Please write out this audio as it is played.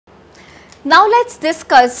Now let's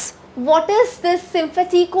discuss what is this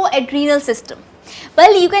sympathecoadrenal system.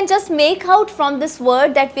 Well, you can just make out from this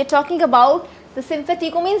word that we are talking about. The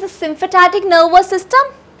sympathico means the sympathetic nervous system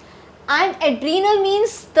and adrenal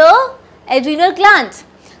means the adrenal gland.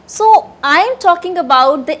 So, I am talking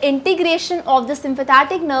about the integration of the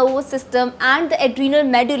sympathetic nervous system and the adrenal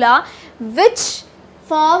medulla which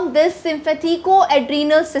form this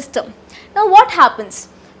sympathecoadrenal system. Now, what happens?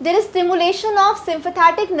 There is stimulation of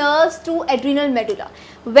sympathetic nerves to adrenal medulla.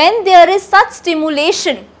 When there is such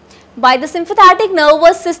stimulation by the sympathetic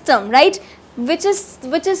nervous system, right, which is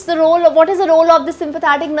the role of, what is the role of the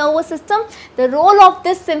sympathetic nervous system? The role of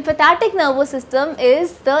this sympathetic nervous system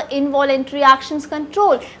is the involuntary actions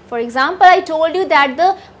control. For example, I told you that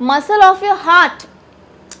the muscle of your heart,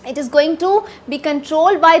 it is going to be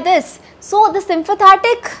controlled by this. So, the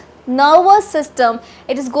sympathetic nervous system,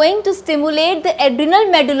 it is going to stimulate the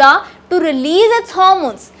adrenal medulla to release its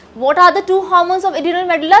hormones. What are the two hormones of adrenal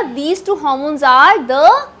medulla? These two hormones are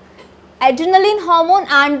the adrenaline hormone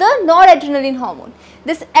and the noradrenaline hormone.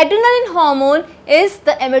 This adrenaline hormone is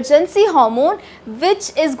the emergency hormone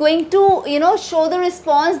which is going to show the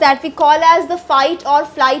response that we call as the fight or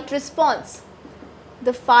flight response.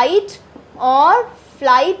 The fight or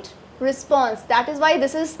flight response. That is why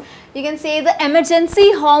this is, you can say, the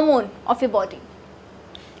emergency hormone of your body.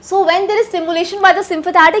 So, when there is stimulation by the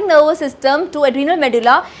sympathetic nervous system to adrenal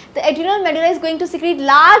medulla, the adrenal medulla is going to secrete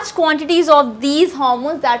large quantities of these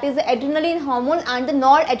hormones, that is the adrenaline hormone and the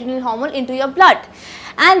noradrenaline hormone, into your blood.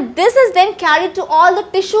 And this is then carried to all the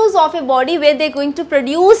tissues of your body where they are going to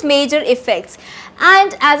produce major effects.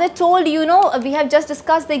 And as I told you, we have just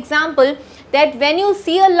discussed the example that when you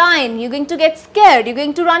see a lion, you are going to get scared, you are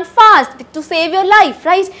going to run fast to save your life,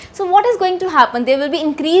 right? So, what is going to happen? There will be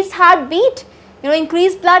increased heartbeat,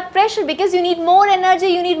 increased blood pressure because you need more energy,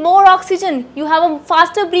 you need more oxygen, you have a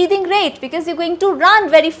faster breathing rate because you are going to run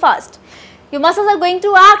very fast. Your muscles are going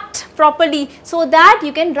to act properly so that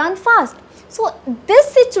you can run fast. So,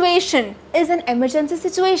 this situation is an emergency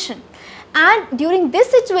situation, and during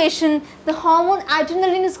this situation the hormone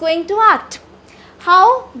adrenaline is going to act.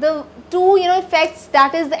 How? The two effects,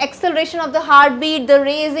 that is the acceleration of the heartbeat, the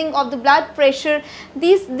raising of the blood pressure,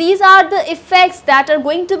 these are the effects that are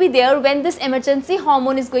going to be there when this emergency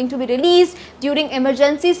hormone is going to be released during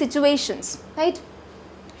emergency situations, right.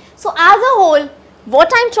 So, as a whole,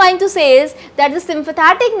 what I am trying to say is that the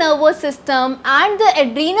sympathetic nervous system and the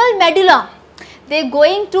adrenal medulla, they are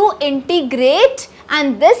going to integrate,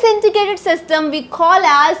 and this integrated system we call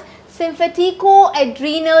as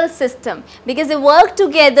sympathecoadrenal system because they work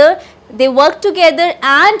together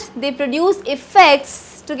and they produce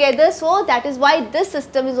effects together. So, that is why this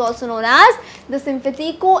system is also known as the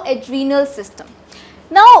sympathecoadrenal system.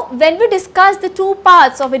 Now, when we discuss the two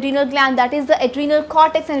parts of adrenal gland, that is the adrenal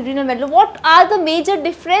cortex and adrenal medulla, what are the major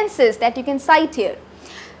differences that you can cite here?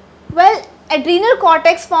 Well, adrenal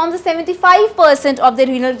cortex forms 75% of the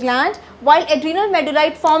adrenal gland, while adrenal medulla,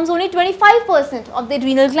 it forms only 25% of the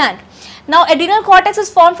adrenal gland. Now, adrenal cortex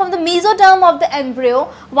is formed from the mesoderm of the embryo,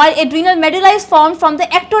 while adrenal medulla is formed from the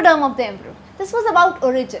ectoderm of the embryo. This was about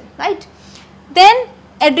origin, right? Then,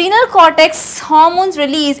 adrenal cortex hormones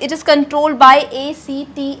release, it is controlled by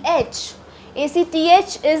ACTH.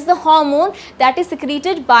 ACTH is the hormone that is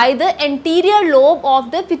secreted by the anterior lobe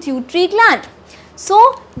of the pituitary gland.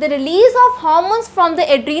 So, the release of hormones from the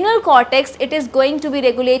adrenal cortex, it is going to be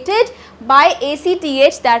regulated by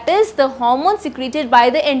ACTH, that is the hormone secreted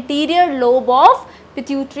by the anterior lobe of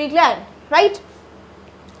pituitary gland, right.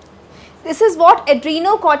 This is what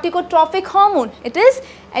adrenocorticotrophic hormone, it is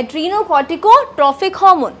adrenocorticotrophic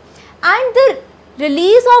hormone. And the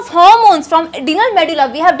release of hormones from adrenal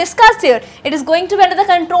medulla we have discussed here, it is going to be under the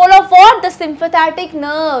control of what? The sympathetic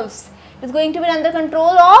nerves. It is going to be under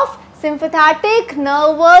control of sympathetic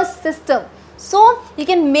nervous system. So, you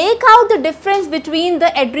can make out the difference between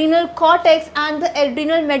the adrenal cortex and the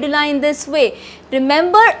adrenal medulla in this way.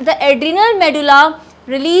 Remember, the adrenal medulla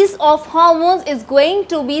release of hormones is going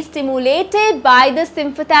to be stimulated by the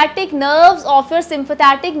sympathetic nerves of your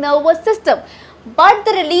sympathetic nervous system. But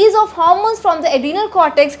the release of hormones from the adrenal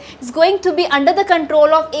cortex is going to be under the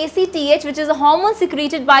control of ACTH, which is a hormone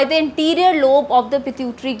secreted by the anterior lobe of the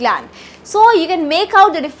pituitary gland. So, you can make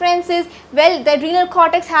out the differences. Well, the adrenal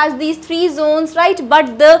cortex has these three zones, right,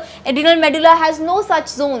 but the adrenal medulla has no such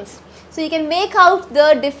zones. So, you can make out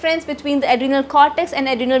the difference between the adrenal cortex and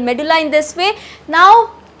adrenal medulla in this way.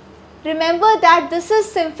 Now, remember that this is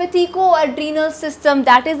sympathecoadrenal system,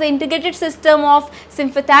 that is the integrated system of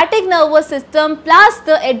sympathetic nervous system plus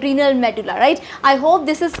the adrenal medulla, right. I hope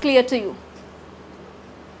this is clear to you.